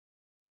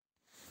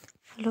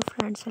Hello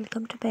friends,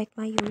 welcome to back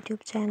my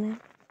YouTube channel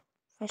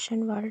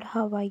Fashion World.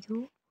 How are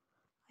you?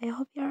 I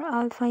hope you are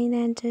all fine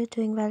and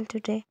doing well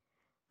today.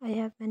 I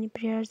have many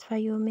prayers for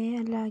you. May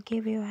Allah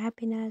give you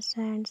happiness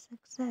and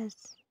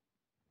success.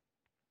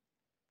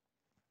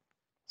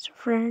 So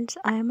friends,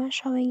 I am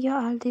showing you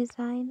all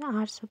design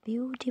are so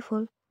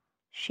beautiful.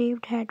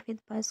 Shaved head with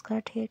buzz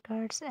cut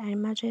haircuts and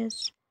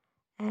images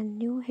and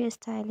new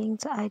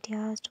hairstylings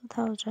ideas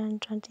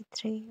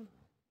 2023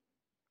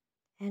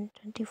 and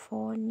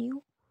 24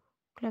 new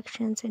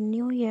collections in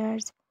New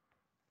Year's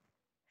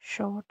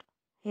short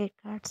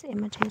haircuts,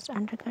 images,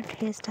 undercut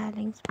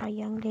hairstylings for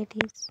young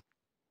ladies.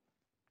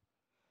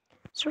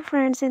 So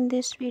friends, in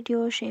this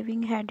video,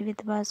 shaving head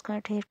with buzz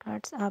cut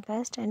haircuts are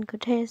best and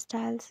good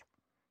hairstyles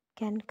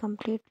can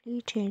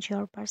completely change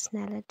your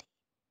personality.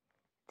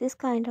 This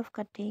kind of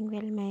cutting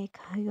will make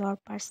your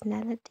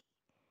personality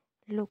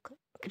look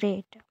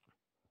great.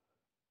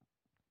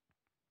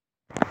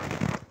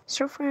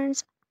 So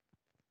friends,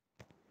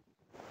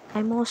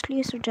 I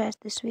mostly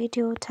suggest this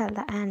video till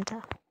the end.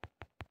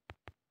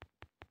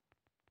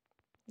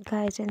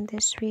 Guys, in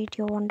this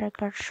video,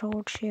 undercut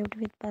short shaved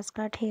with buzz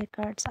cut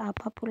haircuts are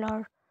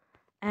popular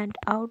and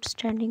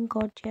outstanding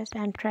gorgeous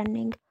and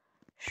trending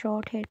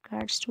short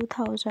haircuts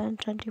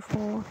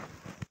 2024.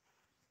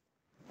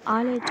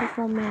 All age of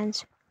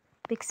women's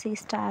Pixie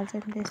styles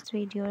in this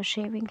video,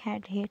 shaving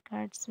head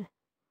haircuts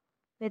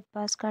with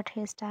buzz cut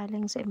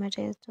hairstylings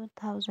images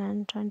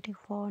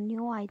 2024,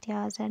 new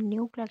ideas and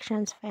new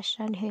collections,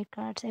 fashion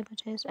haircuts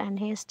images and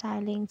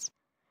hairstylings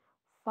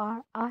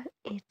for all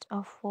age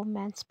of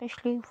women,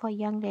 especially for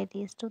young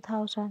ladies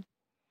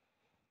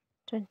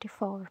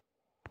 2024.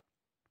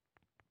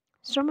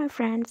 So my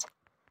friends,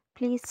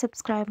 please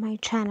subscribe my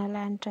channel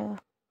and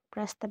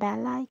press the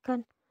bell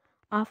icon.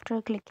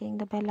 After clicking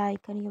the bell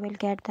icon, you will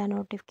get the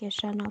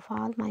notification of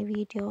all my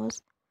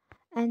videos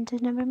and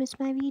never miss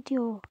my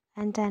video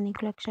and any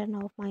collection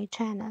of my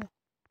channel.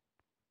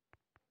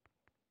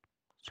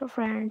 So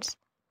friends,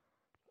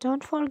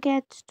 don't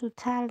forget to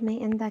tell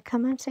me in the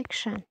comment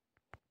section.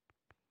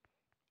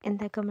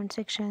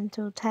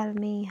 To tell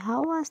me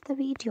how was the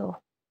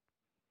video.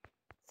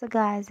 So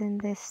guys, in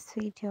this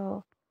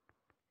video,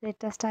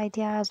 latest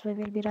ideas, we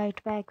will be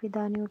right back with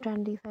a new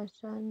trendy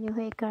fashion, new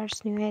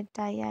haircuts, new hair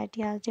dye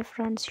ideas,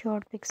 different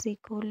short pixie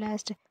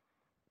coolest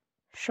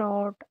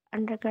short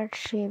undercut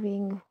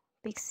shaving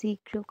pixie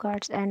crew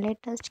cuts and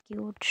latest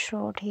cute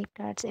short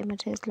haircuts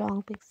images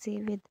long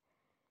pixie with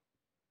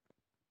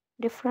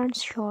different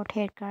short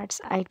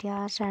haircuts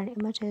ideas and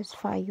images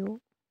for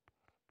you.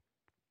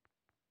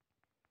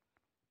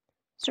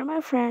 So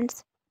my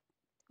friends,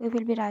 we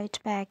will be right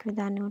back with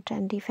a new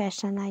trendy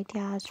fashion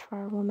ideas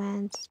for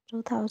women's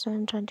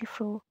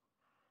 2024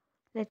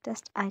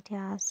 latest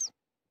ideas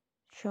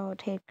short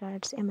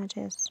haircuts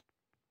images.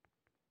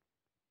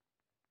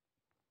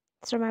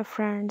 So my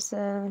friends,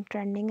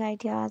 trending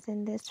ideas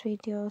in this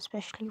video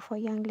especially for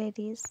young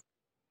ladies.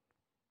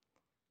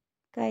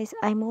 Guys,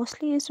 I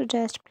mostly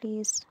suggest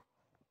please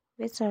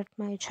visit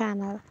my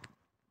channel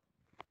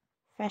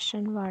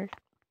Fashion World.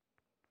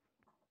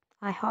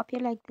 I hope you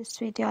like this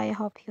video. I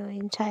hope you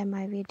enjoy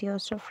my video.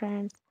 So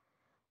friends,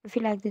 if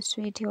you like this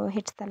video,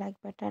 hit the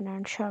like button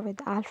and share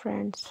with all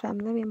friends,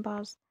 family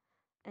members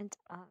and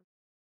all.